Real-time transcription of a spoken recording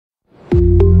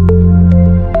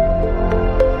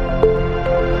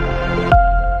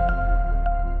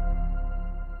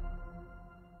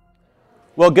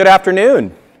Well, good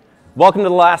afternoon. Welcome to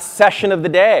the last session of the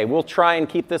day. We'll try and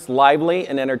keep this lively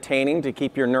and entertaining to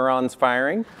keep your neurons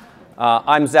firing.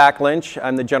 I'm Zack Lynch.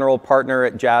 I'm the general partner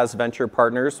at Jazz Venture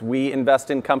Partners. We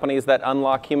invest in companies that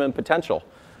unlock human potential.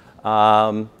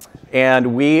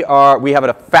 And we have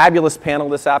a fabulous panel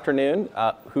this afternoon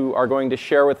who are going to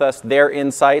share with us their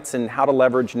insights in how to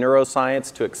leverage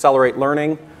neuroscience to accelerate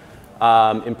learning,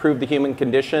 improve the human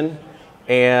condition,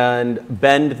 and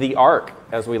bend the arc,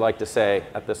 as we like to say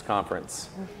at this conference.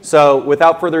 So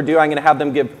without further ado, I'm going to have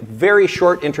them give very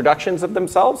short introductions of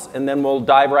themselves, and then we'll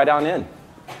dive right on in.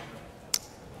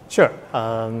 Sure.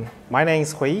 My name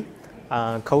is Hui,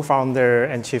 co-founder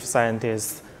and chief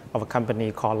scientist of a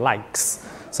company called LAIX.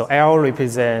 So L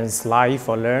represents Life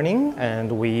for Learning,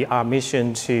 and we are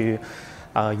mission to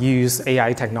use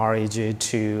AI technology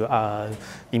to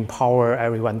empower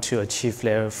everyone to achieve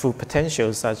their full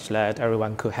potential such that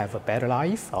everyone could have a better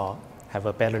life or have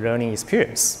a better learning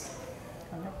experience.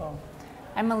 Wonderful.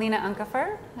 I'm Melina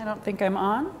Uncapher. I don't think I'm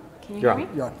on. Can you You're hear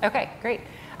me? You're on. Okay, great.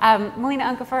 Melina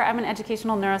Uncapher, I'm an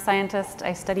educational neuroscientist.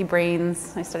 I study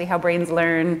brains. I study how brains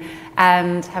learn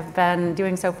and have been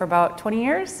doing so for about 20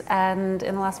 years. And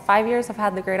in the last 5 years, I've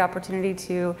had the great opportunity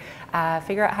to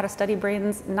figure out how to study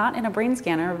brains, not in a brain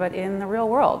scanner, but in the real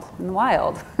world, in the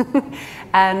wild.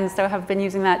 And so have been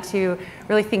using that to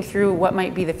really think through what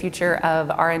might be the future of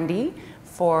R&D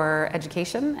for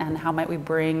education and how might we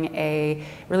bring a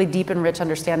really deep and rich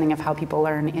understanding of how people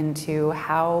learn into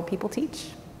how people teach.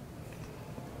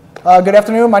 Good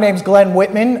afternoon. My name is Glenn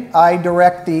Whitman. I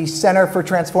direct the Center for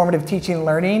Transformative Teaching and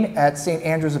Learning at St.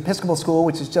 Andrew's Episcopal School,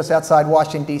 which is just outside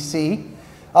Washington, D.C.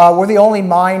 We're the only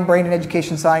mind, brain, and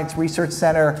education science research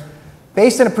center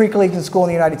based in a pre-collegiate school in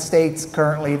the United States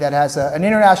currently that has an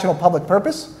international public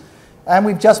purpose. And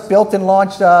we've just built and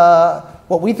launched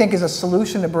what we think is a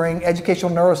solution to bring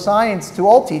educational neuroscience to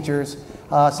all teachers,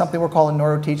 something we're calling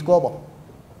NeuroTeach Global.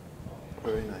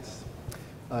 Very nice.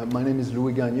 My name is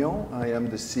Gagnon. I am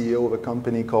the CEO of a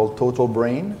company called Total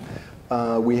Brain.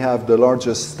 We have the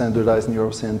largest standardized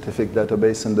neuroscientific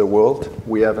database in the world.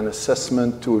 We have an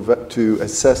assessment to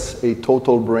assess a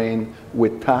total brain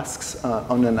with tasks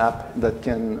on an app that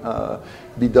can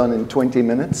be done in 20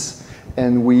 minutes.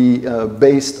 And we,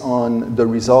 based on the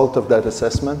result of that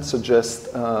assessment, suggest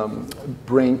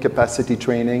brain capacity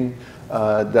training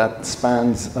that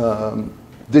spans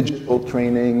digital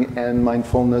training and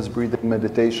mindfulness, breathing,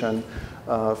 meditation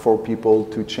for people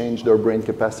to change their brain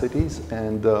capacities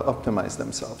and optimize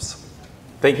themselves.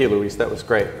 Thank you, Luis. That was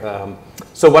great.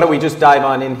 So why don't we just dive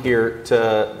on in here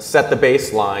to set the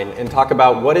baseline and talk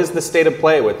about what is the state of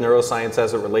play with neuroscience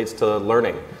as it relates to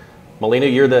learning. Melina,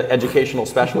 you're the educational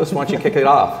specialist. Why don't you kick it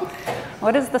off?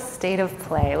 What is the state of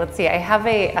play? Let's see, I have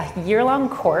a year-long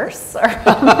course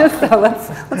around this, so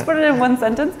let's put it in one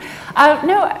sentence.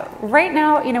 No, right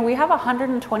now, we have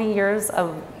 120 years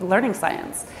of learning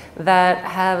science that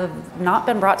have not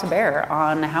been brought to bear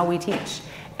on how we teach.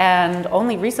 And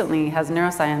only recently has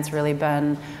neuroscience really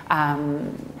been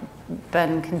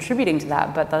contributing to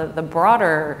that, but the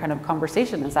broader kind of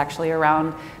conversation is actually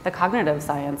around the cognitive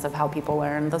science of how people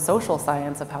learn, the social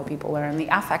science of how people learn, the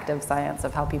affective science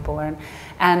of how people learn,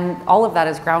 and all of that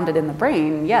is grounded in the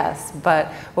brain, yes, but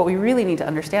what we really need to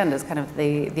understand is kind of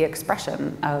the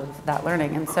expression of that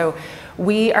learning. And so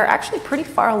we are actually pretty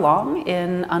far along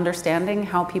in understanding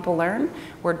how people learn.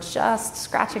 We're just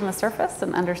scratching the surface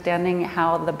and understanding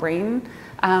how the brain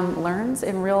learns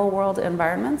in real world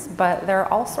environments, but there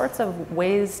are all sorts of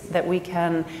ways that we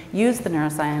can use the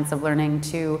neuroscience of learning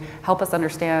to help us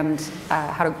understand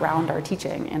how to ground our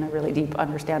teaching in a really deep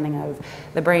understanding of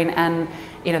the brain. And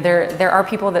there are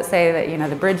people that say that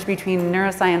the bridge between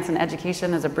neuroscience and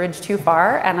education is a bridge too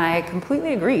far, and I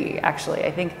completely agree. Actually,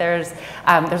 I think there's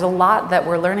a lot that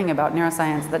we're learning about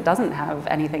neuroscience that doesn't have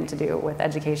anything to do with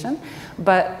education,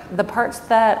 but the parts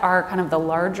that are kind of the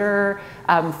larger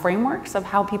frameworks of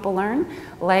how people learn,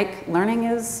 like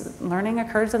learning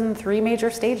occurs in 3 major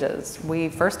stages. We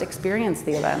first experience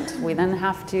the event, we then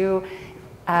have to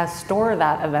store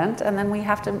that event, and then we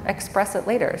have to express it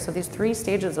later. So these 3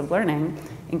 stages of learning,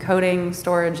 encoding,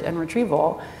 storage, and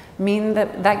retrieval, mean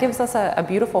that gives us a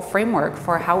beautiful framework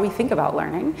for how we think about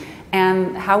learning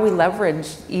and how we leverage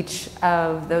each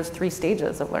of those 3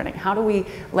 stages of learning. How do we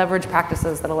leverage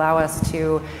practices that allow us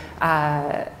to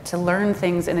learn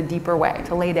things in a deeper way,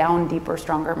 to lay down deeper,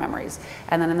 stronger memories?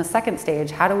 And then in the second stage,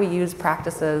 how do we use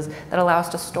practices that allow us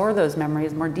to store those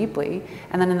memories more deeply?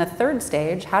 And then in the third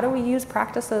stage, how do we use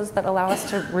practices that allow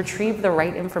us to retrieve the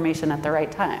right information at the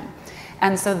right time?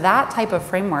 And so that type of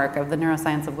framework of the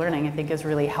neuroscience of learning, I think, is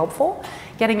really helpful.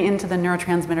 Getting into the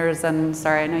neurotransmitters, and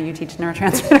sorry, I know you teach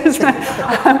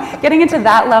neurotransmitters, getting into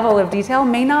that level of detail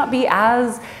may not be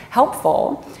as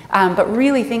helpful, but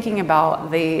really thinking about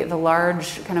the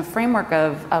large kind of framework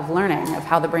of learning, of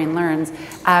how the brain learns,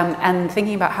 and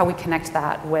thinking about how we connect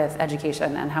that with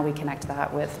education and how we connect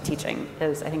that with teaching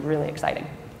is, I think, really exciting.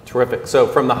 Terrific. So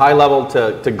from the high level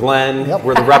to Glenn,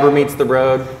 where the rubber meets the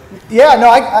road. Yeah, no,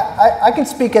 I can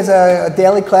speak as a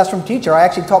daily classroom teacher. I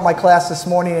actually taught my class this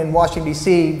morning in Washington,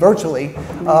 D.C. virtually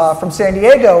from San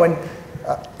Diego. And,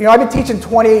 you know, I've been teaching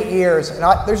 28 years, and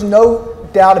there's no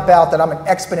doubt about that I'm an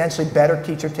exponentially better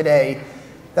teacher today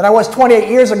than I was 28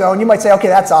 years ago. And you might say, okay,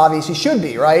 that's obvious. You should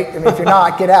be, right? I mean, if you're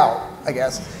not, get out, I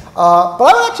guess. But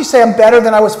I would actually say I'm better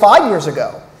than I was 5 years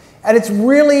ago. And it's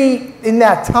really in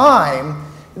that time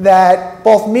that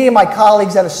both me and my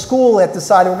colleagues at a school that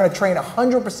decided we're going to train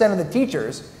 100% of the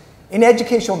teachers in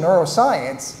educational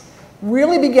neuroscience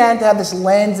really began to have this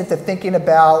lens into thinking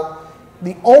about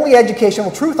the only educational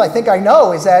truth I think I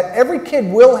know is that every kid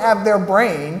will have their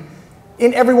brain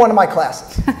in every one of my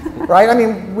classes, right? I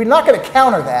mean, we're not going to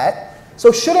counter that,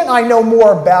 so shouldn't I know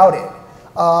more about it?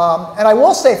 And I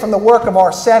will say from the work of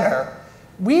our center,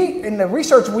 in the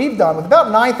research we've done with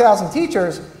about 9,000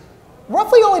 teachers,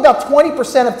 roughly only about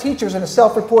 20% of teachers in a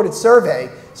self-reported survey,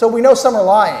 so we know some are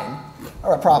lying,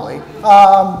 or probably,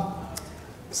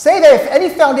 say they have any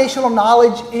foundational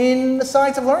knowledge in the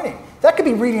science of learning. That could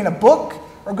be reading a book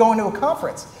or going to a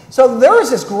conference. So there is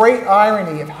this great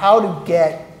irony of how to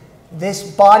get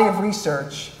this body of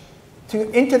research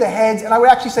into the heads, and I would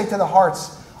actually say to the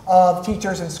hearts of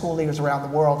teachers and school leaders around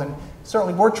the world. And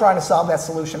certainly we're trying to solve that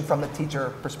solution from the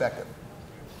teacher perspective.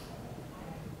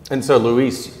 And so,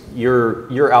 Luis,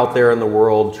 you're out there in the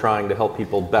world trying to help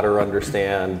people better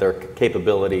understand their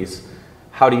capabilities.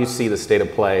 How do you see the state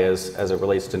of play as it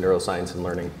relates to neuroscience and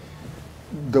learning?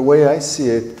 The way I see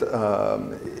it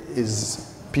is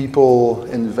people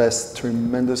invest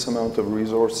tremendous amount of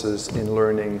resources in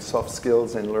learning soft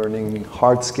skills and learning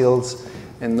hard skills,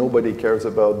 and nobody cares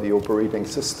about the operating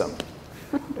system.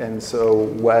 And so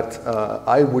what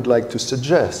I would like to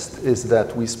suggest is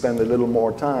that we spend a little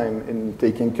more time in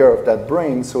taking care of that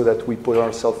brain so that we put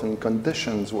ourselves in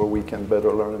conditions where we can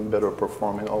better learn and better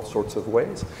perform in all sorts of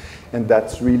ways. And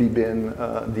that's really been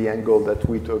the angle that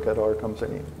we took at our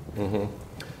company. Mm-hmm.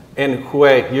 And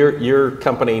Hui, your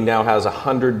company now has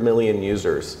 100 million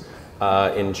users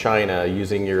in China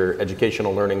using your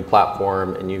educational learning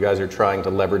platform, and you guys are trying to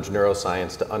leverage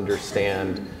neuroscience to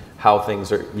understand how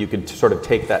things are, you could sort of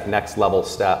take that next level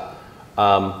step.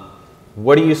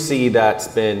 What do you see that's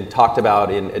been talked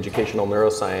about in educational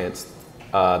neuroscience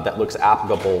that looks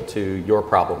applicable to your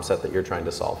problem set that you're trying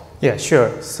to solve? Yeah,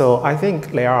 sure. So I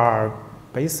think there are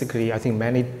basically,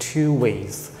 many two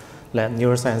ways that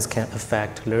neuroscience can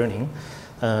affect learning.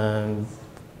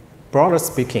 Broadly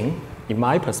speaking, in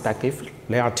my perspective,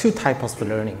 there are two types of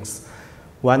learnings.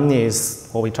 One is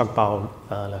what we talk about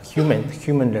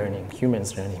human learning,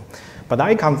 humans learning. But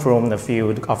I come from the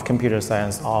field of computer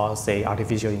science or say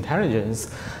artificial intelligence.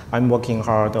 I'm working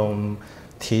hard on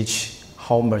teach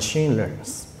how machine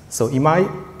learns. So in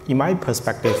my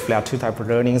perspective, there are two types of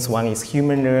learnings. One is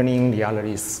human learning, the other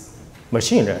is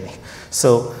machine learning.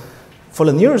 So for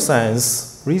the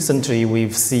neuroscience, recently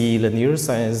we've seen the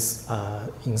neuroscience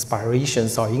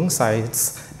inspirations or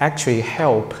insights actually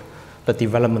help the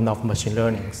development of machine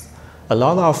learning. A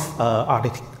lot of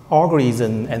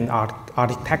algorithm and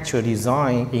architecture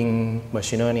design in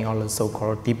machine learning, or the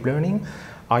so-called deep learning,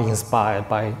 are inspired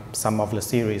by some of the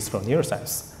theories from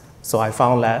neuroscience. So I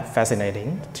found that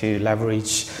fascinating to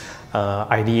leverage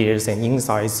ideas and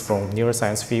insights from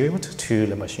neuroscience field to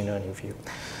the machine learning field.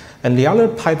 And the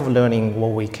other type of learning, what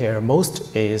we care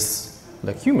most is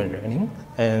the human learning.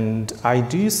 And I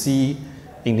do see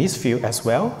in this field as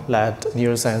well that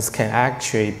neuroscience can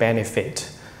actually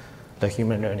benefit the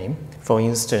human learning. For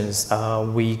instance,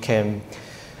 we can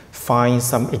find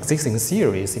some existing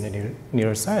theories in the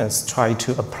neuroscience, try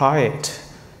to apply it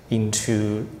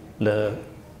into the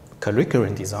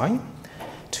curriculum design,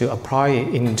 to apply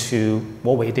it into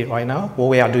what we did right now. What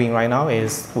we are doing right now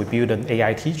is we build an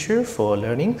AI teacher for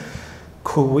learning.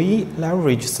 Could we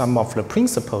leverage some of the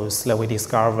principles that we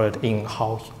discovered in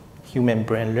how human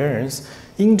brain learns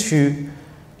into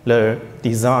the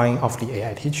design of the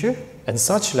AI teacher, and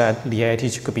such that the AI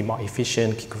teacher could be more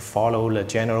efficient, could follow the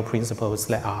general principles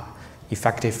that are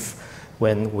effective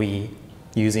when we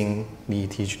using the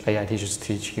AI teachers to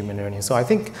teach human learning. So I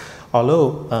think,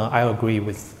 although I agree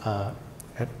with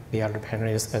the other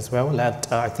panelists as well,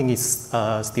 that I think it's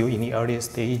still in the early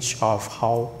stage of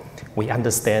how we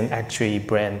understand actually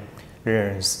brain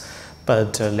learns.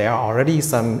 But there are already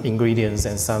some ingredients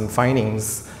and some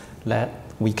findings that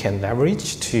we can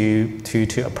leverage to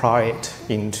apply it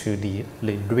into the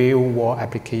real world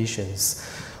applications.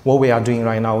 What we are doing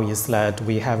right now is that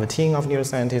we have a team of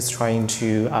neuroscientists trying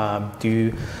to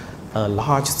do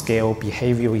large-scale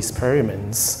behavioral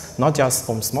experiments, not just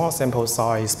on small sample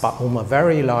size, but on a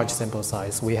very large sample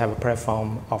size. We have a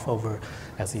platform of over,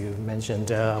 as you mentioned,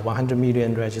 100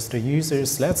 million registered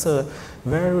users. That's a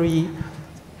very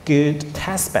good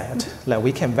test bed that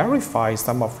we can verify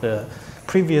some of the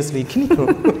previously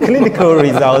clinical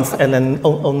results, and then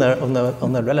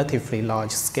on a relatively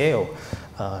large scale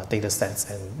data sets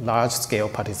and large scale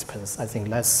participants. I think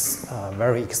that's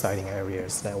very exciting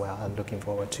areas that we are looking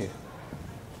forward to.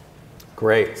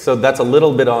 Great. So that's a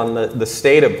little bit on the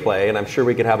state of play, and I'm sure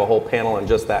we could have a whole panel on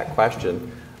just that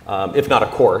question, if not a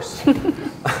course.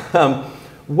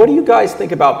 What do you guys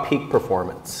think about peak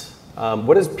performance?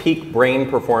 What does peak brain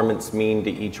performance mean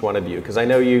to each one of you? Because I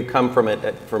know you come from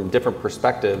it from different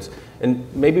perspectives, and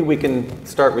maybe we can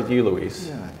start with you, Luis.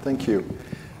 Yeah, thank you.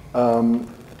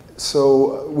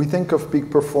 So we think of peak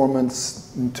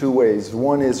performance in two ways.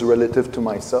 One is relative to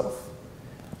myself.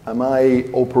 Am I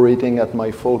operating at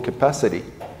my full capacity?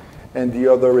 And the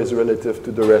other is relative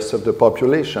to the rest of the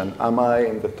population. Am I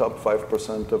in the top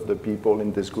 5% of the people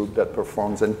in this group that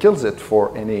performs and kills it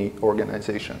for any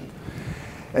organization?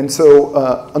 And so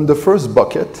on the first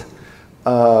bucket,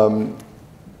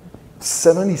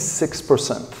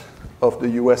 76% of the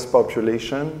US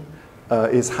population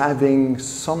is having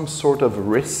some sort of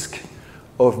risk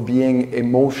of being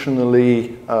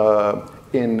emotionally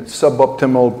in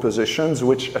suboptimal positions,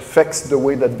 which affects the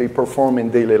way that they perform in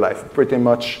daily life, pretty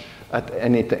much at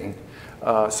anything.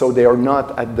 So they are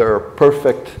not at their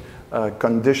perfect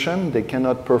condition. They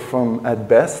cannot perform at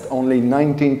best. Only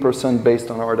 19%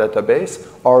 based on our database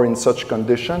are in such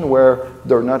condition where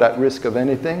they're not at risk of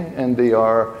anything and they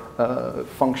are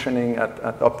functioning at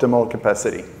optimal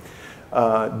capacity.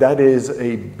 That is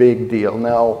a big deal.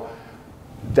 Now,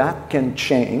 that can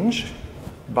change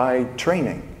by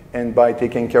training and by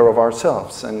taking care of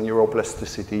ourselves, and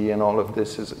neuroplasticity and all of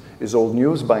this is old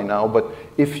news by now. But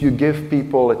if you give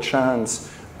people a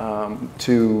chance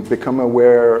to become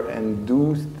aware and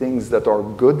do things that are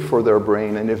good for their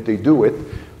brain, and if they do it,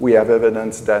 we have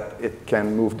evidence that it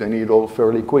can move the needle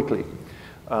fairly quickly.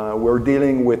 We're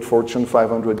dealing with Fortune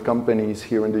 500 companies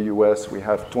here in the US. We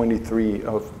have 23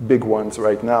 of big ones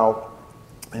right now.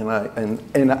 And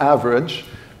in average,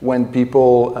 when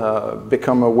people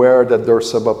become aware that they're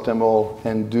suboptimal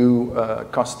and do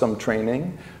custom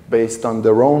training based on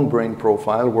their own brain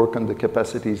profile, work on the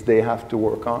capacities they have to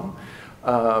work on,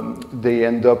 they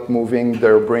end up moving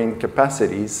their brain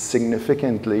capacities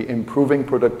significantly, improving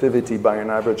productivity by an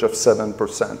average of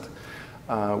 7%.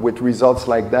 With results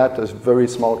like that, a very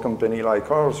small company like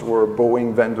ours were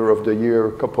Boeing Vendor of the Year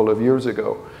a couple of years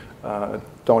ago.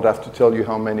 Don't have to tell you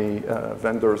how many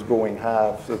vendors Boeing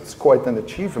have. It's quite an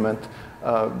achievement,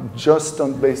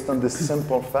 based on this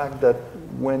simple fact that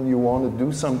when you want to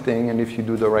do something, and if you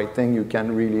do the right thing, you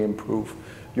can really improve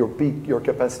your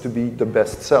capacity to be the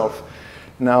best self.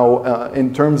 Now,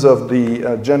 in terms of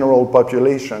the general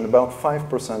population, about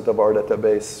 5% of our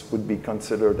database would be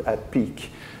considered at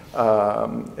peak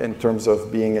in terms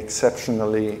of being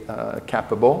exceptionally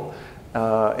capable.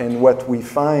 And what we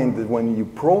find when you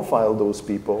profile those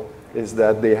people is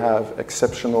that they have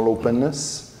exceptional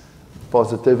openness,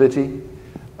 positivity,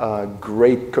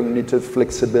 great cognitive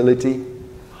flexibility,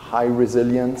 high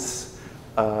resilience,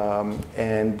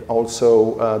 and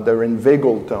also their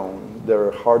invagal tone.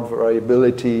 Their heart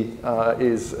variability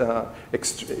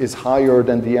is higher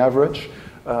than the average,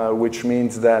 which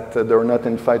means that they're not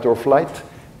in fight or flight.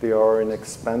 They are in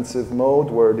expansive mode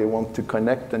where they want to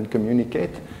connect and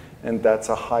communicate. And that's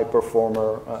a high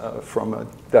performer from a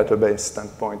database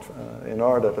standpoint in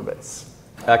our database.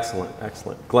 Excellent,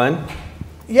 excellent. Glenn?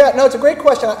 Yeah, no, it's a great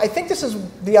question. I think this is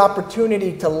the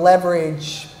opportunity to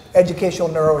leverage educational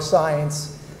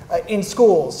neuroscience in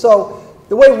schools. So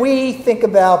the way we think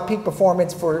about peak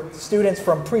performance for students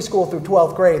from preschool through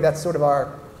 12th grade, that's sort of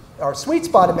our sweet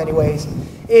spot in many ways,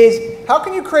 is how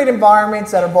can you create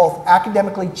environments that are both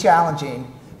academically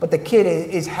challenging, but the kid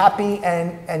is happy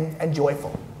and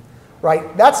joyful,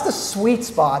 right? That's the sweet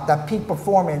spot, that peak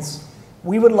performance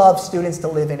we would love students to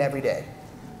live in every day.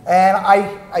 And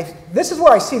this is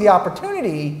where I see the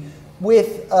opportunity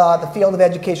with the field of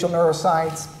educational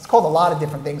neuroscience. It's called a lot of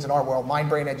different things in our world,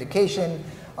 mind-brain education.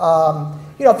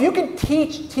 If you can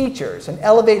teach teachers and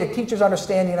elevate a teacher's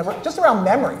understanding of just around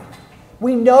memory,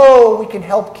 we know we can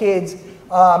help kids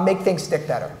make things stick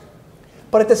better.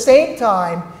 But at the same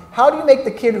time, how do you make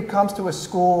the kid who comes to a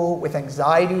school with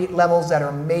anxiety levels that are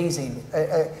amazing,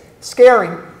 scary,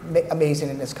 amazing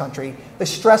in this country, the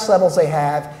stress levels they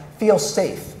have, feel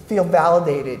safe, feel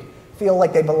validated, feel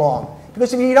like they belong?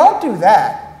 Because if you don't do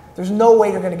that, there's no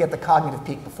way you're going to get the cognitive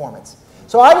peak performance.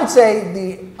 So I would say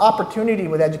the opportunity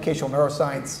with educational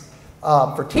neuroscience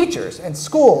for teachers and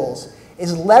schools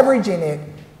is leveraging it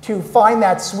to find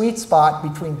that sweet spot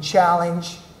between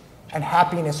challenge and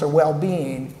happiness or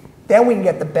well-being. Then we can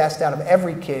get the best out of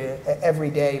every kid every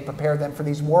day, prepare them for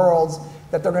these worlds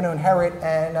that they're going to inherit,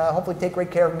 and hopefully take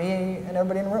great care of me and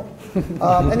everybody in the room.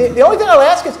 And the only thing I would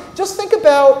ask is just think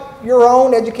about your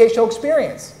own educational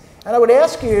experience. And I would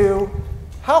ask you,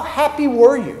 how happy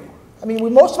were you? I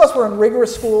mean, most of us were in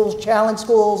rigorous schools, challenge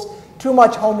schools, too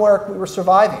much homework, we were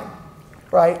surviving,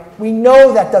 right? We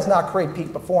know that does not create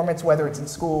peak performance, whether it's in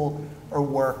school or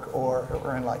work or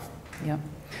in life. Yep.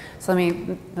 So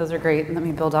those are great. Let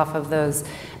me build off of those.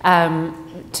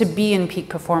 To be in peak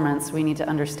performance, we need to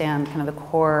understand kind of the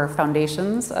core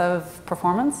foundations of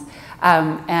performance.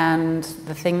 And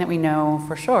the thing that we know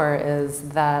for sure is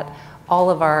that all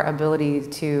of our ability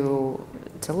to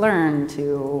learn,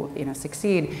 to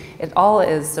succeed, it all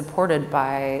is supported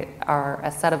by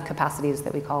a set of capacities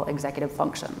that we call executive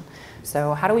function.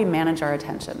 So how do we manage our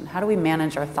attention? How do we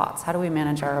manage our thoughts? How do we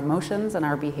manage our emotions and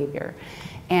our behavior?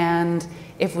 And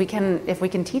if we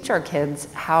can teach our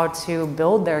kids how to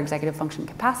build their executive function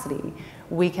capacity,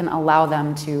 we can allow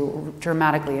them to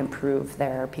dramatically improve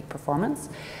their peak performance.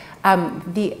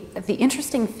 The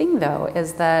interesting thing, though,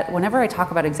 is that whenever I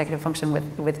talk about executive function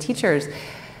with teachers,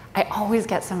 I always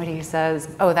get somebody who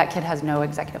says, oh, that kid has no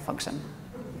executive function.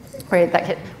 Right? That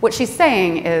kid, what she's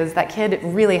saying is that kid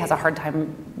really has a hard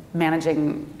time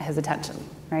managing his attention,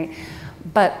 right?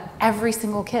 But every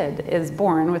single kid is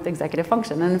born with executive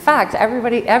function. And in fact,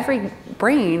 every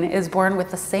brain is born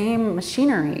with the same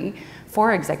machinery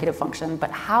for executive function,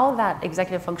 but how that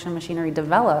executive function machinery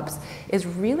develops is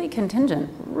really contingent,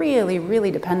 really,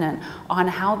 really dependent on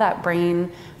how that brain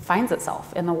finds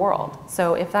itself in the world.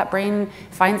 So if that brain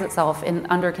finds itself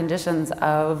under conditions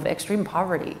of extreme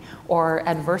poverty or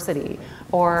adversity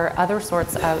or other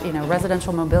sorts of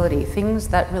residential mobility, things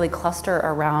that really cluster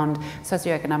around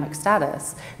socioeconomic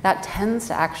status, that tends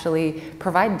to actually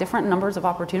provide different numbers of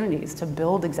opportunities to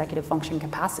build executive function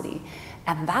capacity.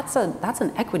 And that's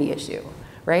an equity issue,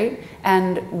 right?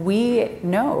 And we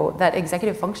know that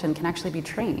executive function can actually be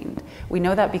trained. We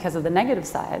know that because of the negative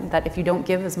side, that if you don't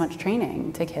give as much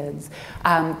training to kids,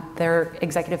 their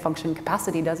executive function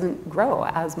capacity doesn't grow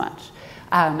as much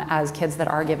as kids that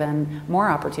are given more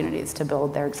opportunities to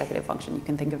build their executive function. You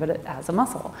can think of it as a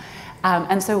muscle.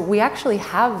 And so we actually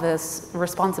have this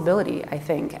responsibility, I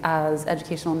think, as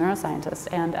educational neuroscientists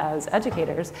and as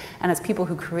educators and as people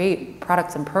who create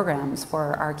products and programs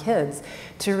for our kids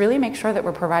to really make sure that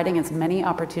we're providing as many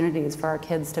opportunities for our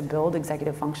kids to build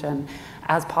executive function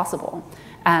as possible.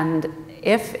 And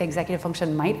if executive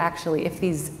function might actually, if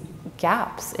these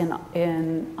gaps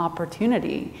in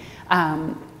opportunity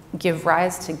give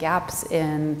rise to gaps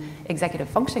in executive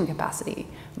function capacity,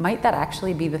 might that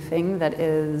actually be the thing that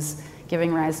is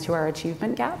giving rise to our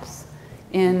achievement gaps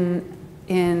in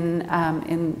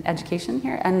education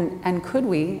here? And could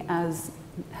we, as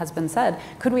has been said,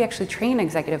 could we actually train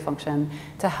executive function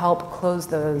to help close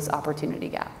those opportunity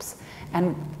gaps?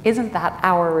 And isn't that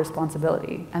our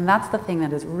responsibility? And that's the thing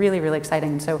that is really, really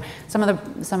exciting. So some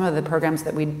of the programs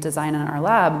that we design in our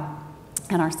lab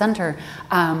and our center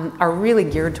are really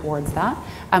geared towards that,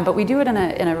 but we do it in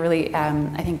a really,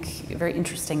 I think, very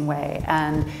interesting way,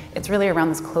 and it's really around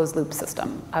this closed loop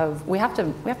system of we have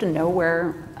to know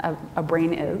where a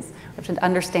brain is, we have to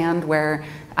understand where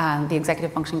the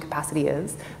executive function capacity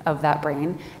is of that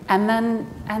brain, and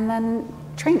then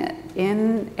train it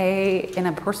in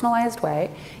a personalized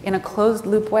way, in a closed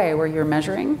loop way where you're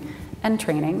measuring and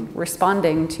training,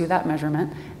 responding to that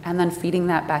measurement, and then feeding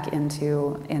that back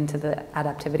into the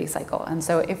adaptivity cycle. And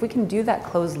so if we can do that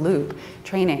closed loop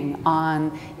training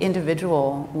on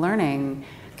individual learning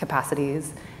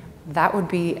capacities, that would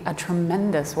be a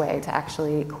tremendous way to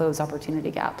actually close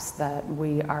opportunity gaps that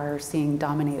we are seeing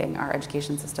dominating our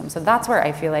education system. So that's where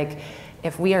I feel like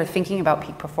if we are thinking about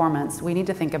peak performance, we need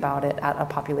to think about it at a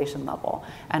population level.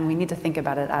 And we need to think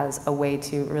about it as a way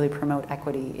to really promote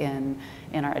equity in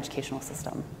our educational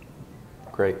system.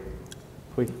 Great.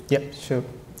 Yep,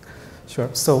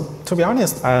 sure. So to be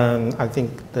honest, I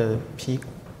think the peak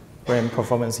brain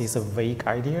performance is a vague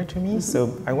idea to me.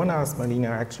 So I want to ask Melina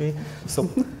actually, so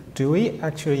do we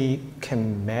actually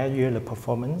can measure the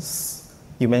performance?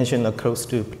 You mentioned a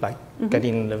closed loop, like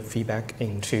getting the feedback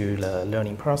into the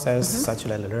learning process, such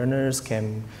that the learners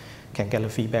can can get the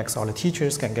feedbacks, or the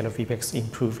teachers can get the feedbacks,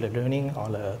 improve the learning or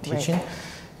the teaching. Right.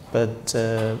 But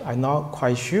I'm not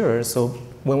quite sure. So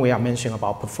when we are mentioning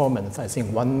about performance, I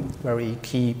think one very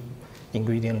key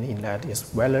ingredient in that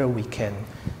is whether we can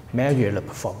measure the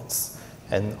performance.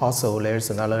 And also there's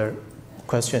another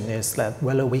question is that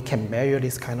whether we can measure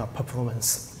this kind of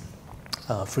performance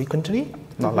frequently,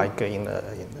 not like or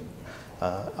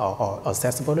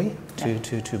accessibly,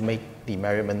 to make the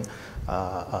measurement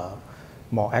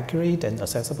more accurate and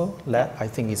accessible. That I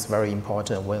think is very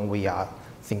important when we are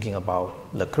thinking about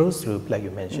the closed loop like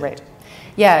you mentioned. Right.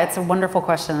 Yeah, it's a wonderful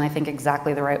question, and I think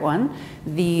exactly the right one.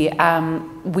 We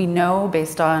know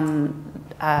based on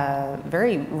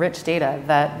very rich data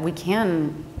that we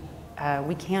can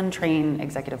train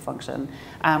executive function.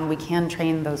 We can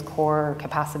train those core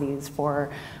capacities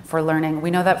for learning.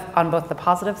 We know that on both the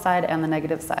positive side and the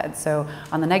negative side. So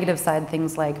on the negative side,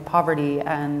 things like poverty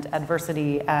and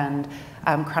adversity and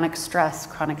chronic stress,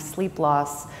 chronic sleep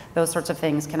loss, those sorts of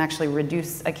things can actually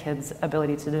reduce a kid's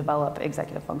ability to develop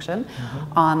executive function.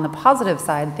 Mm-hmm. On the positive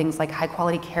side, things like high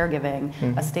quality caregiving,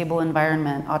 mm-hmm. a stable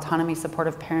environment, autonomy,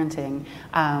 supportive parenting,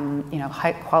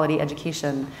 high quality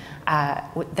education.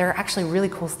 There are actually really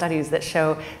cool studies that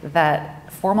show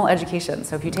that formal education,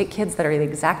 so if you take kids that are the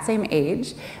exact same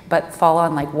age but fall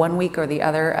on like 1 week or the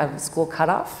other of school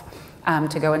cutoff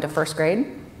to go into first grade,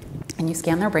 and you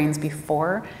scan their brains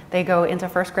before they go into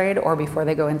first grade or before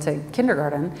they go into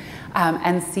kindergarten,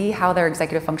 and see how their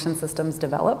executive function systems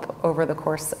develop over the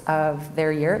course of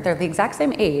their year. They're the exact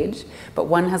same age, but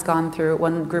one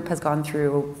group has gone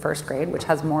through first grade, which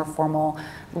has more formal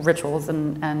rituals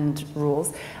and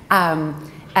rules.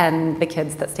 And the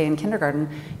kids that stay in kindergarten,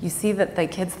 you see that the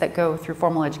kids that go through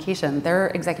formal education, their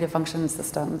executive function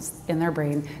systems in their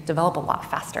brain develop a lot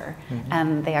faster. Mm-hmm.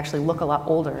 And they actually look a lot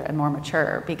older and more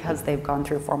mature because they've gone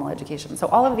through formal education. So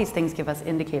all of these things give us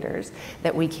indicators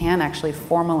that we can actually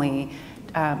formally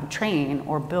train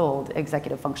or build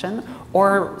executive function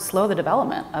or slow the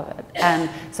development of it. And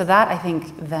so that, I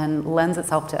think, then lends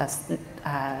itself to us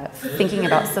thinking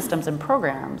about systems and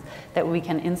programs that we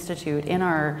can institute in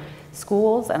our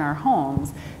schools and our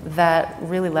homes that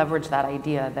really leverage that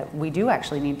idea that we do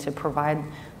actually need to provide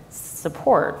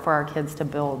support for our kids to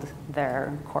build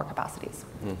their core capacities.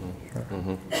 Mm-hmm. Sure.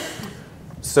 Mm-hmm.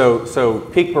 So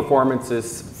peak performance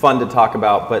is fun to talk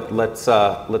about, but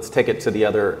let's take it to the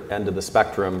other end of the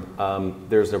spectrum.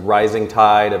 There's a rising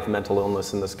tide of mental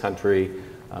illness in this country.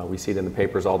 We see it in the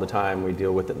papers all the time. We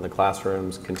deal with it in the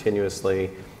classrooms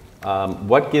continuously.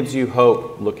 What gives you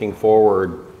hope looking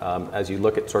forward as you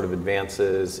look at sort of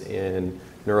advances in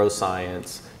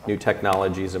neuroscience, new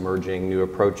technologies emerging, new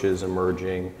approaches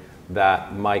emerging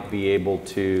that might be able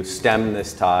to stem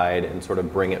this tide and sort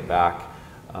of bring it back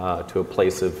to a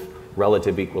place of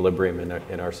relative equilibrium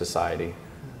in our society?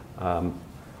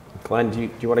 Glenn, do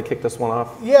you want to kick this one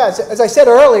off? Yeah, as I said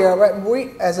earlier, right,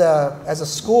 we as a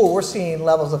school, we're seeing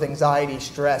levels of anxiety,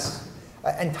 stress,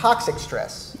 and toxic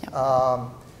stress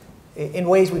in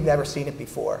ways we've never seen it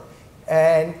before.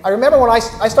 And I remember when I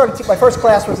started, my first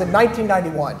class was in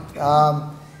 1991.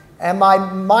 And my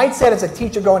mindset as a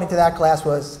teacher going into that class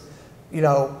was,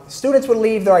 students would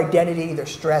leave their identity, their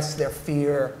stress, their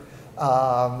fear,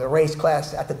 their race,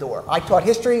 class at the door. I taught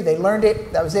history, they learned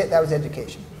it, that was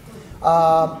education.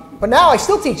 But now I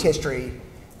still teach history,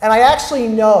 and I actually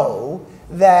know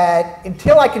that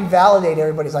until I can validate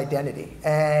everybody's identity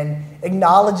and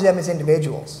acknowledge them as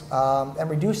individuals and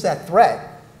reduce that threat,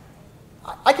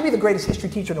 I could be the greatest history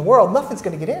teacher in the world, nothing's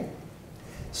going to get in.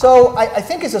 So I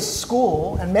think as a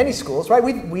school, and many schools, right,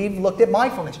 we've looked at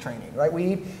mindfulness training, right?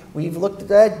 We've looked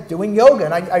at doing yoga,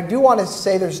 and I do want to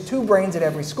say there's 2 brains at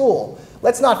every school.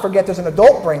 Let's not forget there's an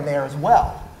adult brain there as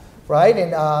well, right?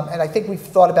 And I think we've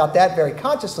thought about that very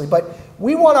consciously. But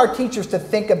we want our teachers to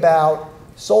think about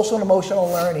social and emotional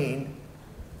learning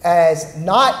as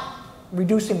not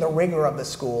reducing the rigor of the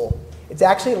school. It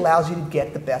actually allows you to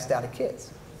get the best out of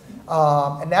kids.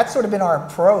 And that's sort of been our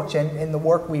approach, and in the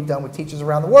work we've done with teachers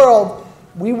around the world,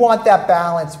 we want that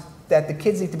balance that the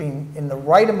kids need to be in the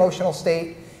right emotional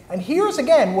state. And here's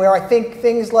again where I think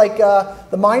things like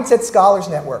the Mindset Scholars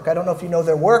Network, I don't know if you know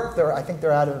their work, I think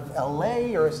they're out of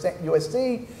LA or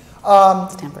USC.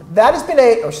 Stanford. That has been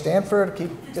or Stanford,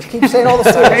 just keep saying all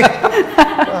the schools.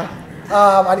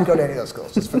 I didn't go to any of those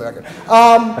schools, just for the record.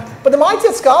 But the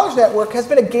Mindset Scholars Network has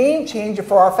been a game changer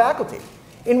for our faculty,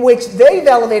 in which they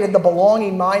validated the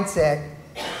belonging mindset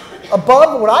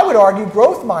above what I would argue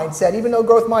growth mindset, even though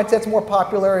growth mindset's more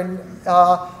popular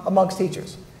amongst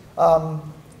teachers.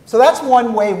 So that's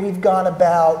one way we've gone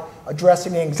about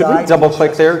addressing anxiety. Could we double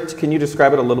click there? Can you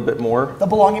describe it a little bit more? The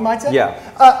belonging mindset? Yeah.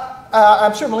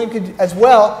 I'm sure Melina could as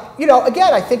well. You know,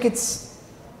 again, I think it's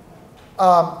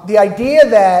the idea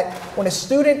that when a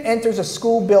student enters a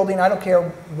school building, I don't care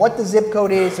what the zip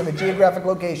code is or the geographic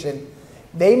location,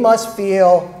 they must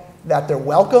feel that they're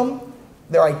welcome,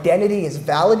 their identity is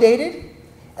validated,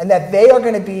 and that they are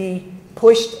going to be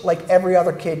pushed like every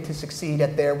other kid to succeed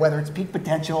at their, whether it's peak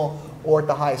potential or at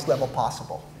the highest level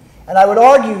possible. And I would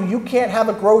argue you can't have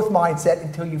a growth mindset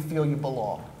until you feel you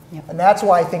belong. Yep. And that's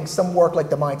why I think some work like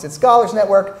the Mindset Scholars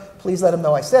Network, please let them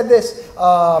know I said this,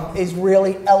 is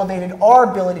really elevated our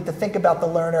ability to think about the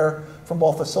learner from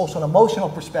both a social and emotional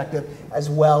perspective as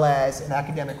well as an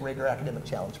academic rigor, academic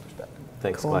challenge perspective.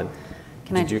 Thanks, Cool. Glenn.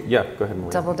 Can I Yeah, go ahead,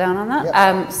 Melina. double down on that?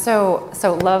 Yep. So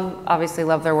obviously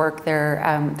love their work.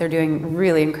 They're doing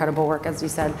really incredible work, as you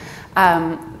said.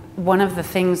 One of the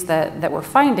things that we're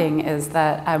finding is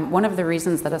that one of the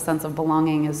reasons that a sense of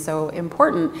belonging is so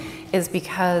important is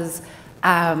because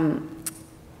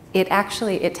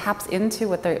it taps into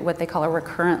what they call a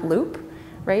recurrent loop,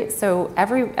 right? So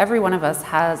every one of us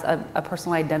has a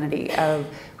personal identity of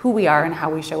who we are and how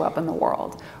we show up in the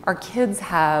world. Our kids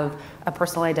have a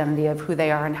personal identity of who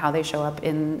they are and how they show up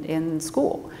in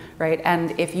school, right?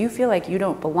 And if you feel like you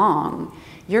don't belong,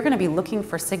 you're going to be looking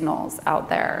for signals out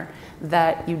there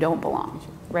that you don't belong,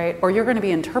 right? Or you're going to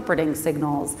be interpreting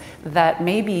signals that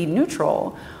may be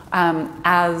neutral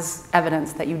as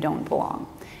evidence that you don't belong.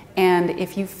 And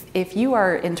if you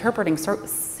are interpreting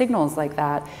signals like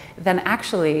that, then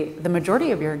actually the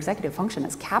majority of your executive function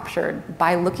is captured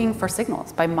by looking for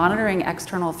signals, by monitoring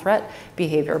external threat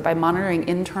behavior, by monitoring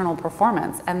internal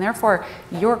performance. And therefore,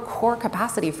 your core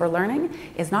capacity for learning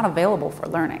is not available for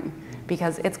learning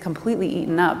because it's completely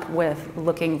eaten up with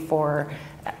looking for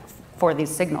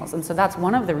these signals. And so that's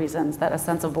one of the reasons that a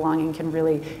sense of belonging can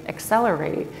really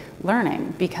accelerate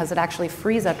learning, because it actually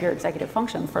frees up your executive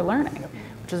function for learning,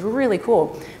 which is really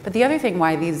cool. But the other thing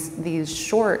why these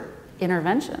short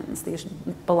interventions, these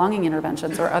belonging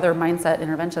interventions or other mindset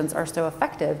interventions are so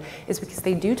effective is because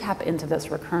they do tap into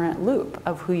this recurrent loop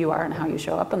of who you are and how you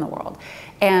show up in the world.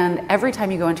 And every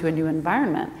time you go into a new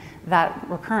environment, that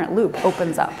recurrent loop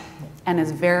opens up and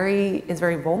is very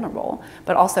vulnerable,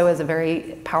 but also is a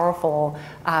very powerful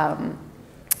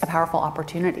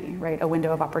opportunity, right? A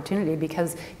window of opportunity,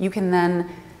 because you can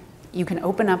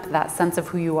open up that sense of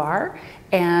who you are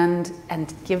and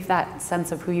give that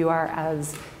sense of who you are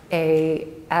as a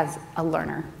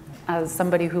learner, as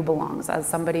somebody who belongs, as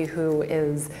somebody who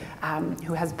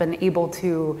has been able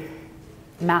to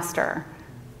master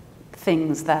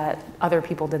things that other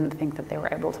people didn't think that they were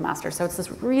able to master. So it's this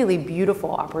really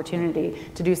beautiful opportunity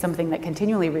to do something that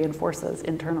continually reinforces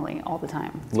internally all the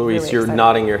time. It's Luis, really you're exciting.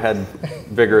 nodding your head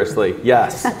vigorously.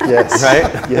 Yes. Yes.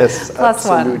 Right? Yes, Plus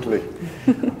one. absolutely.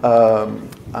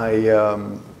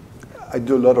 I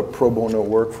do a lot of pro bono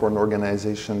work for an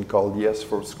organization called Yes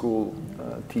for School,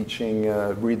 teaching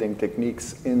reading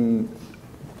techniques in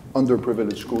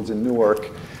underprivileged schools in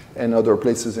Newark and other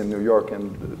places in New York.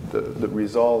 And the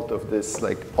result of this,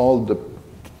 like all the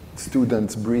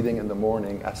students breathing in the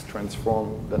morning, has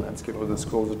transformed the landscape of the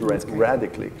schools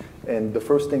radically. And the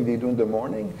first thing they do in the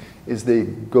morning is they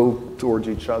go towards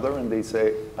each other and they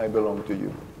say, I belong to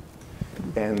you.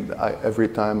 And every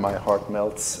time my heart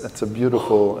melts. It's a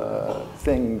beautiful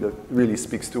thing that really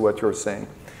speaks to what you're saying.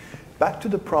 Back to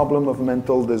the problem of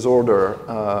mental disorder.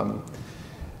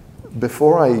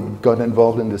 Before I got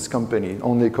involved in this company,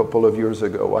 only a couple of years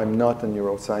ago, I'm not a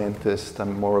neuroscientist,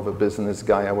 I'm more of a business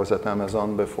guy. I was at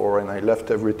Amazon before, and I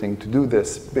left everything to do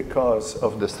this because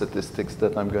of the statistics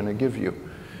that I'm going to give you.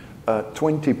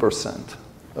 20%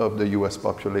 of the US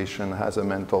population has a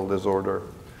mental disorder,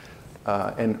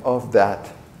 and of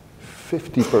that,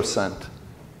 50%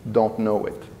 don't know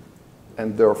it,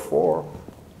 and therefore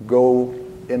go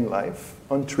in life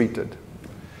untreated.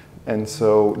 And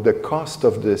so the cost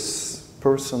of this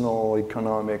personal,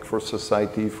 economic, for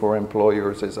society, for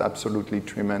employers is absolutely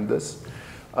tremendous.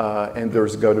 And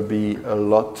there's got to be a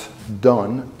lot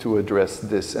done to address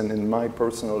this. And in my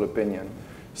personal opinion,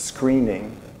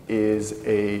 screening is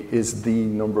the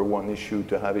 #1 issue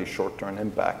to have a short-term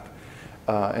impact.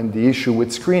 And the issue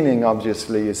with screening,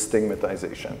 obviously, is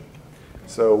stigmatization.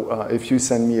 So if you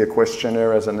send me a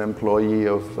questionnaire as an employee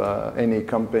of any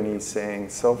company saying,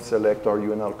 self-select, are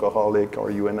you an alcoholic, are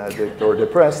you an addict or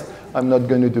depressed, I'm not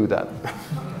going to do that.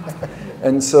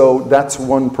 And so that's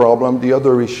one problem. The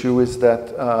other issue is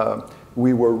that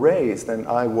we were raised, and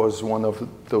I was one of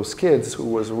those kids who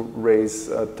was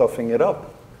raised toughing it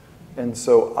up. And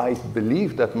so I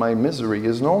believe that my misery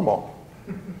is normal.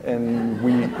 And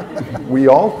we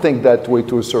all think that way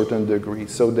to a certain degree.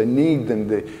 So the need and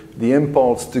the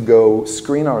impulse to go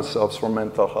screen ourselves for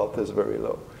mental health is very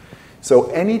low. So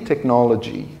any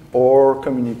technology or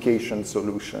communication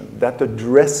solution that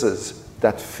addresses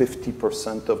that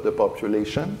 50% of the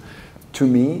population, to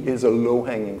me, is a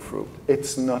low-hanging fruit.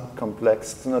 It's not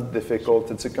complex, it's not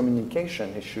difficult, it's a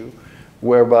communication issue,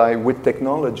 whereby with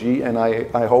technology, and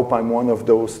I hope I'm one of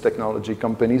those technology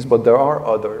companies, but there are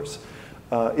others,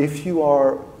 if you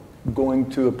are going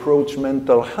to approach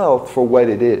mental health for what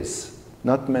it is,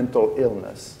 not mental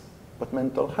illness, but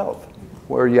mental health,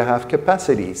 where you have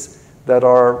capacities that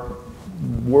are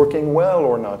working well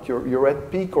or not, you're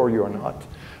at peak or you're not.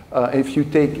 If you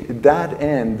take that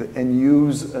end and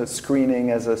use screening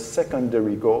as a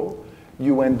secondary goal,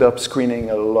 you end up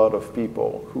screening a lot of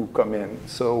people who come in.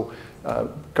 So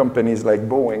companies like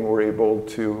Boeing were able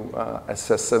to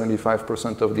assess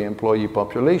 75% of the employee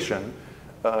population.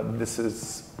 This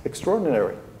is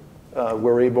extraordinary.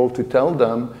 We're able to tell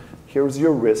them, here's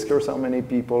your risk, here's how many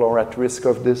people are at risk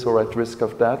of this or at risk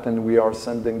of that, and we are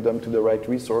sending them to the right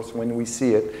resource when we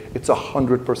see it. It's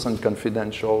 100%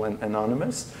 confidential and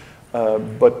anonymous,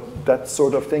 but that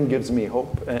sort of thing gives me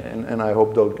hope, and I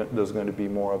hope there's going to be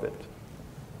more of it.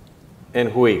 And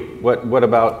Hui, what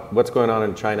about what's going on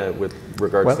in China with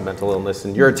regards to mental illness?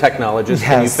 And you're a technologist,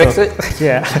 can you fix it?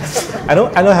 Yeah, I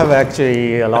don't have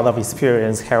actually a lot of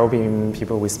experience helping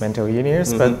people with mental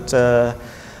illness, but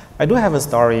I do have a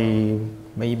story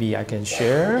maybe I can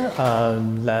share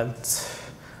that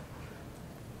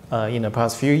in the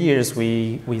past few years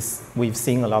we've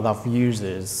seen a lot of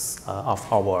users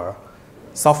of our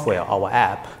software, our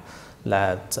app,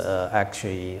 that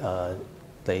actually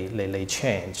they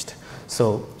changed.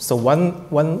 So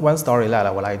one story that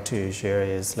I would like to share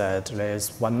is that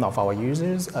there's one of our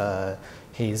users.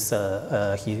 He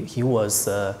was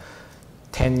a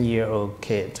 10-year-old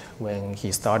kid when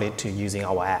he started to using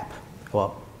our app.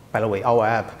 Well, by the way, our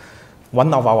app,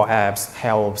 one of our apps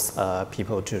helps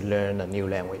people to learn a new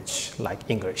language like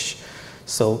English.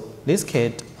 So this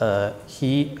kid,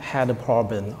 he had a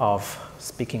problem of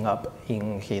speaking up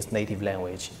in his native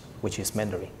language, which is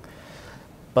Mandarin.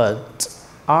 But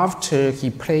after he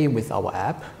played with our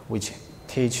app, which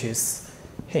teaches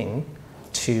him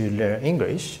to learn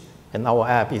English, and our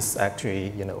app is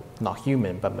actually, not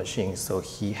human but machine, so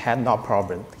he had no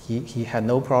problem. He had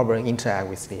no problem interact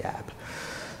with the app.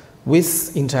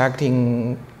 With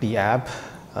interacting the app,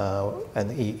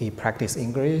 and he practiced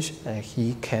English, and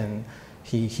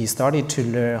he started to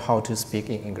learn how to speak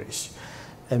in English.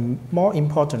 And more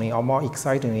importantly, or more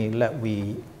excitingly, that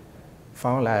we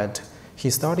found that he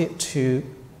started to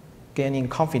gaining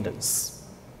confidence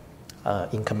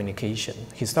in communication.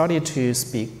 He started to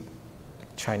speak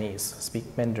Chinese, speak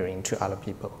Mandarin to other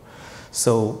people.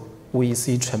 So we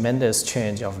see tremendous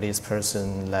change of this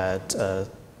person that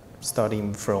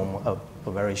starting from a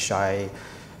very shy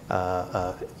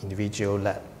individual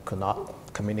that could not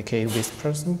communicate with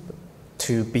person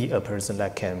to be a person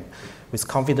that can, with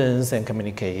confidence and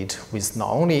communicate with not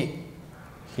only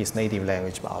his native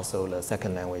language, but also the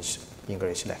second language,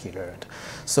 English, that he learned.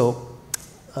 So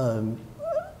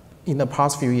in the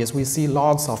past few years, we see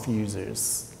lots of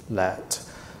users that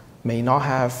may not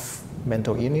have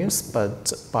mental illness,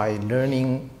 but by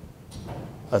learning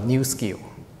a new skill,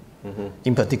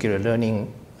 in particular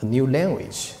learning a new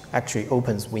language, actually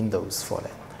opens windows for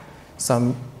them.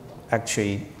 Some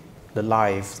actually, the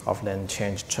lives of them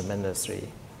changed tremendously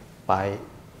by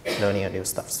learning a new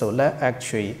stuff. So that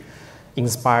actually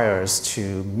inspires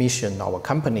to mission our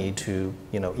company to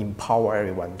empower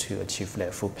everyone to achieve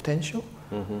their full potential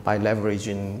by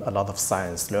leveraging a lot of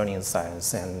science, learning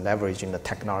science, and leveraging the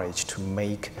technology to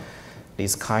make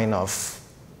this kind of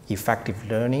effective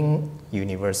learning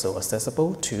universal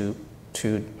accessible to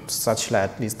such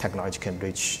that this technology can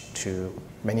reach to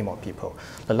many more people.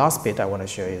 The last bit I want to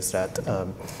share is that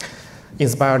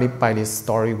inspired by this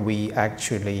story, we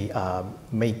actually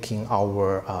making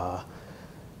our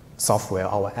software,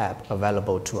 our app,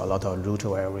 available to a lot of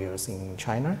rural areas in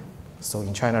China. So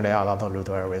in China, there are a lot of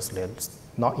rural areas there's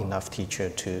not enough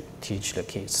teachers to teach the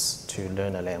kids to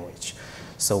learn a language.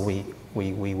 So we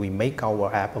make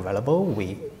our app available.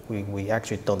 We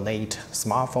actually donate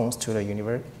smartphones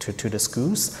to the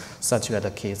schools such that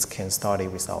the kids can study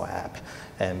with our app.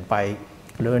 And by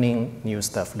learning new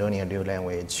stuff, learning a new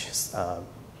language,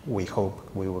 we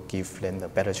hope we will give them a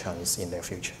better chance in their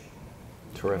future.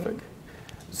 Terrific.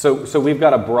 So we've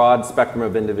got a broad spectrum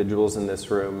of individuals in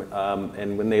this room,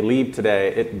 and when they leave today,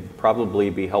 it'd probably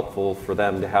be helpful for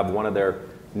them to have one of their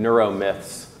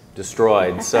neuromyths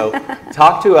destroyed. So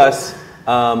talk to us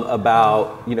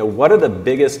about, what are the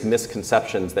biggest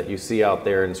misconceptions that you see out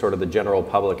there in sort of the general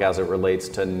public as it relates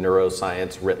to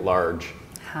neuroscience writ large?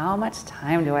 how much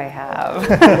time do I have?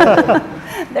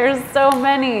 There's so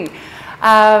many.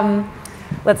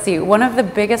 Let's see, one of the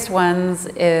biggest ones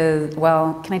is,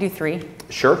 well, can I do 3?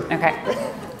 Sure. Okay.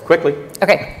 Quickly.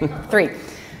 Okay, 3.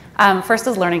 First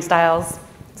is learning styles.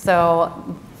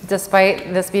 So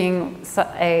despite this being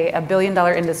a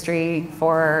billion-dollar industry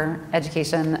for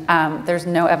education, there's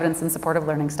no evidence in support of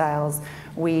learning styles.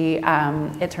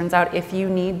 It turns out if you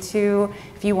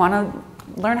want to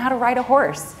learn how to ride a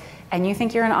horse, and you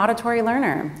think you're an auditory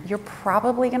learner, you're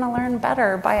probably going to learn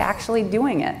better by actually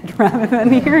doing it rather than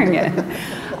hearing it.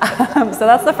 So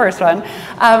that's the first one.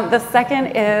 The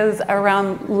second is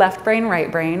around left brain, right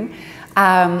brain.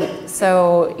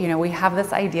 So, we have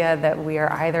this idea that we are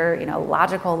either,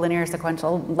 logical, linear,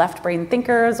 sequential left brain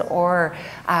thinkers or,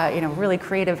 really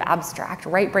creative, abstract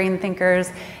right brain thinkers.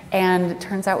 And it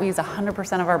turns out we use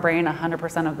 100% of our brain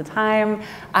 100% of the time.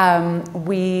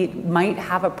 We might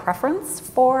have a preference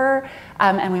for,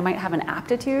 and we might have an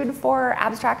aptitude for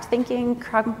abstract thinking,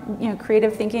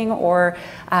 creative thinking, or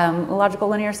logical,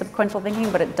 linear, sequential thinking,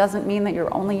 but it doesn't mean that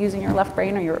you're only using your left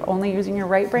brain or you're only using your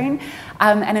right brain.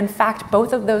 And in fact,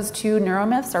 both of those two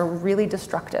neuromyths are really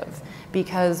destructive,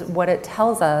 because what it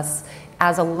tells us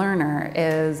as a learner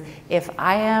is if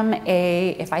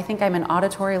I think I'm an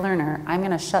auditory learner, I'm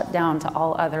going to shut down to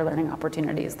all other learning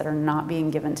opportunities that are not being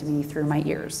given to me through my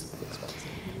ears.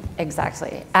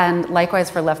 Exactly. And likewise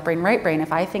for left brain, right brain,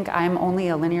 if I think I'm only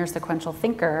a linear sequential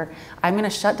thinker, I'm going to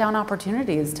shut down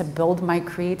opportunities to build my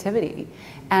creativity.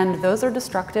 And those are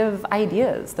destructive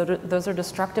ideas. Those are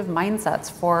destructive mindsets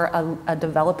for a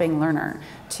developing learner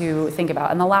to think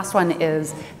about. And the last one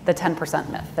is the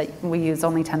 10% myth, that we use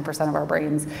only 10% of our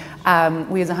brains.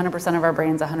 We use 100% of our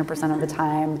brains 100% of the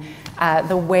time.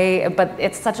 But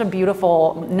it's such a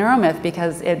beautiful neuromyth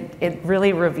because it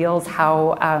really reveals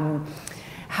how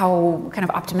kind of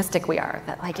optimistic we are,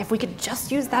 that like if we could just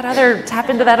tap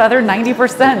into that other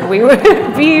 90%, we would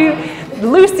be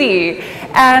Lucy.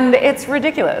 And it's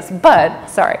ridiculous,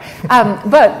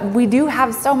 but we do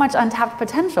have so much untapped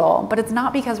potential, but it's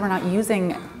not because we're not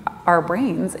using our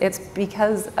brains, it's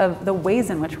because of the ways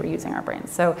in which we're using our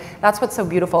brains. So that's what's so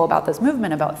beautiful about this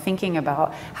movement, about thinking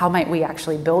about how might we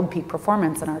actually build peak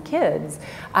performance in our kids.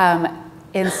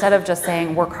 Instead of just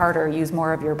saying work harder, use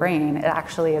more of your brain, it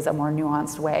actually is a more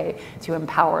nuanced way to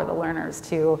empower the learners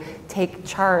to take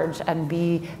charge and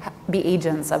be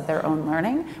agents of their own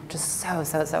learning, which is so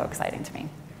exciting to me.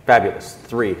 Fabulous.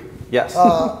 3. Yes.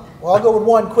 Well, I'll go with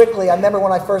 1 quickly. I remember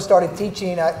when I first started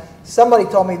teaching, somebody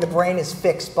told me the brain is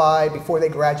fixed before they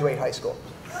graduate high school,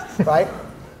 right?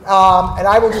 And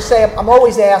I will just say, I'm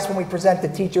always asked when we present to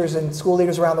teachers and school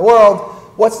leaders around the world,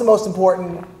 what's the most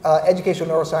important educational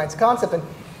neuroscience concept? And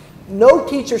no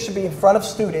teacher should be in front of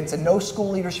students and no school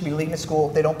leader should be leading a school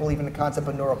if they don't believe in the concept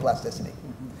of neuroplasticity.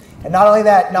 And not only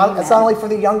that, it's not only for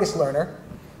the youngest learner,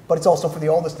 but it's also for the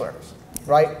oldest learners,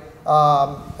 right?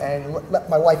 And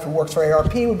my wife, who works for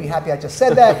AARP, would be happy I just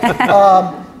said that.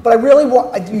 But I really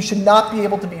you should not be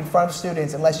able to be in front of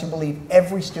students unless you believe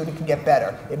every student can get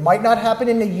better. It might not happen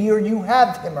in the year you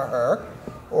have him or her,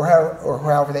 or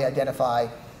however they identify.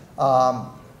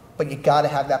 But you got to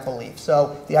have that belief.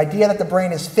 So the idea that the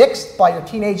brain is fixed by your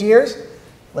teenage years,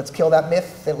 let's kill that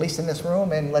myth, at least in this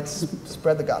room, and let's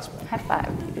spread the gospel. High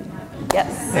five.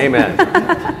 Yes. Amen.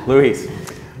 Luis.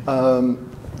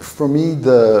 For me,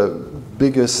 the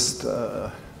biggest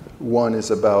one is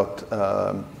about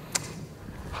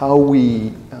how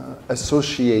we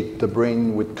associate the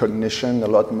brain with cognition a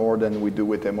lot more than we do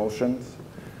with emotions.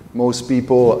 Most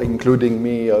people, including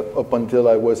me, up until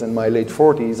I was in my late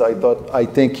 40s, I thought I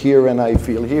think here and I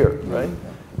feel here, right?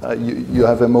 You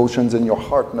have emotions in your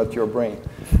heart, not your brain.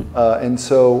 And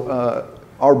so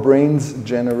our brains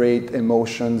generate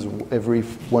emotions every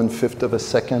 1/5 of a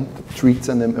second. Treats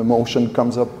and emotion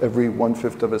comes up every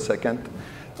 1/5 of a second.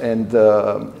 And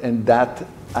that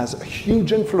has a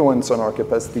huge influence on our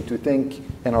capacity to think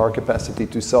and our capacity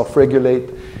to self-regulate.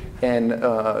 And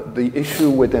the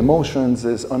issue with emotions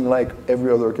is, unlike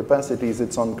every other capacities,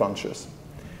 it's unconscious.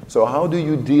 So how do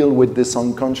you deal with this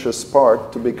unconscious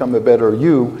part to become a better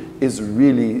you is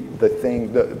really the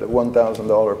thing, the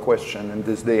 $1,000 question in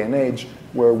this day and age,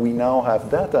 where we now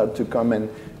have data to come and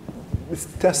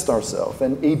test ourselves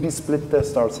and A/B split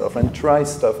test ourselves and try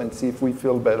stuff and see if we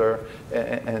feel better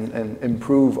and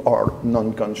improve our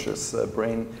non-conscious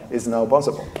brain is now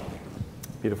possible.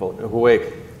 Beautiful.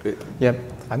 Awake. Yeah,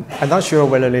 I'm not sure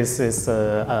whether this is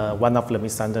one of the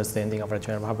misunderstandings of the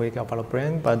general public about the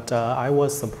brain, but I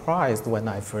was surprised when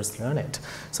I first learned it.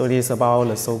 So it is about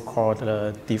the so-called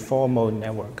default mode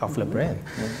network of the brain.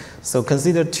 So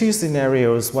consider 2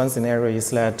 scenarios. One scenario is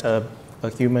that a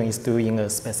human is doing a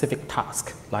specific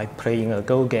task, like playing a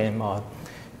Go game or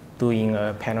doing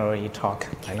a plenary talk.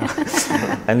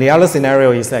 And the other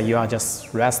scenario is that you are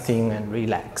just resting and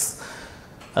relax.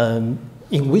 In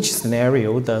which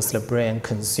scenario does the brain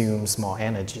consumes more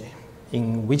energy?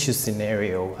 In which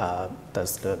scenario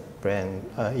is the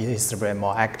brain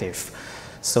more active?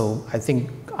 So I think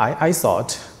I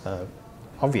thought,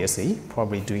 obviously,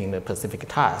 probably doing the specific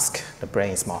task, the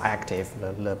brain is more active,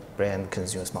 the brain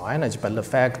consumes more energy. But the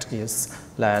fact is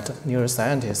that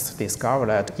neuroscientists discovered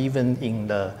that even in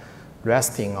the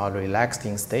resting or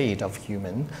relaxing state of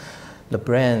human, the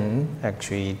brain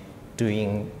actually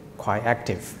doing quite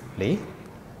actively,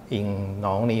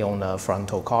 not only on the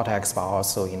frontal cortex, but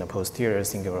also in the posterior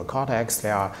cingulate cortex.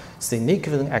 There are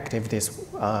significant activities,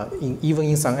 even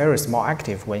in some areas more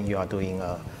active when you are doing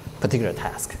a particular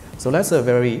task. So that's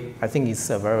I think it's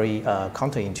a very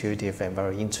counterintuitive and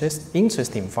very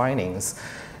interesting findings.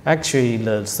 Actually,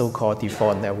 the so-called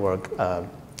default network,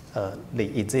 they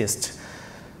exist,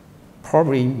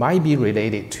 probably might be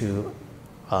related to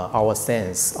our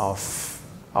sense of,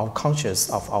 our conscious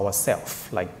of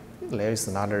ourself. Like there is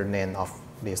another name of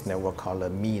this network called a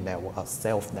me network, a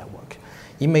self network.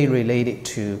 It may relate it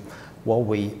to what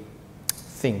we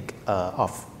think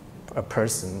of a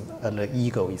person, the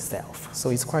ego itself. So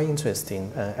it's quite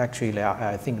interesting. Actually,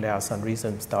 I think there are some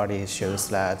recent studies shows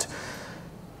that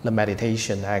the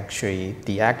meditation actually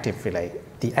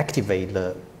deactivate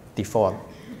the default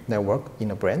network in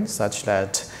the brain, such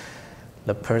that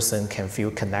the person can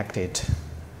feel connected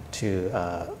to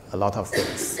a lot of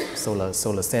things. So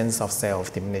the sense of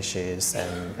self diminishes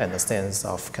and the sense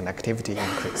of connectivity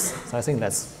increases. So I think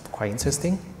that's quite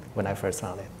interesting when I first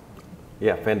found it.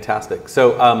 Yeah, fantastic.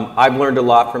 So I've learned a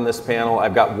lot from this panel.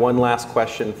 I've got one last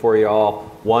question for you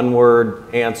all. One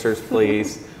word answers,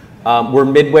 please. We're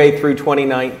midway through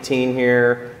 2019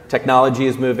 here. Technology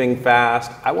is moving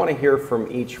fast. I want to hear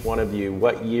from each one of you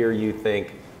what year you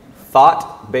think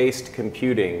thought-based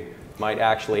computing might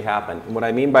actually happen. And what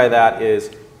I mean by that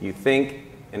is you think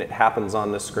and it happens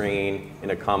on the screen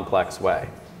in a complex way.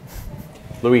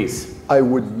 Luis. I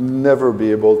would never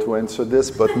be able to answer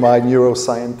this, but my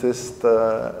neuroscientist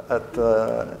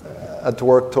at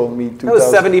work told me 2000. That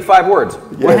was 75 words.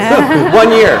 Yes.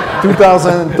 1 year.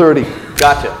 2030.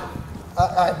 Gotcha.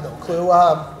 I have no clue.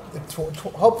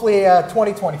 Hopefully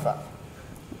 2025.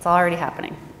 It's already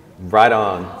happening. Right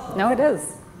on. No, it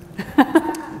is.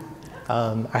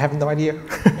 I have no idea.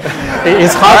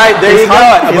 It's hard. All right, there you go.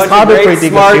 A bunch of great,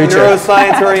 smart, future.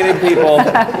 neuroscience-oriented people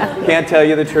can't tell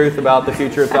you the truth about the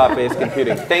future of thought-based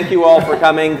computing. Thank you all for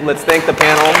coming. Let's thank the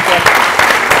panel.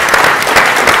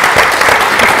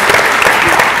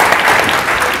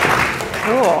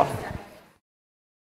 Cool.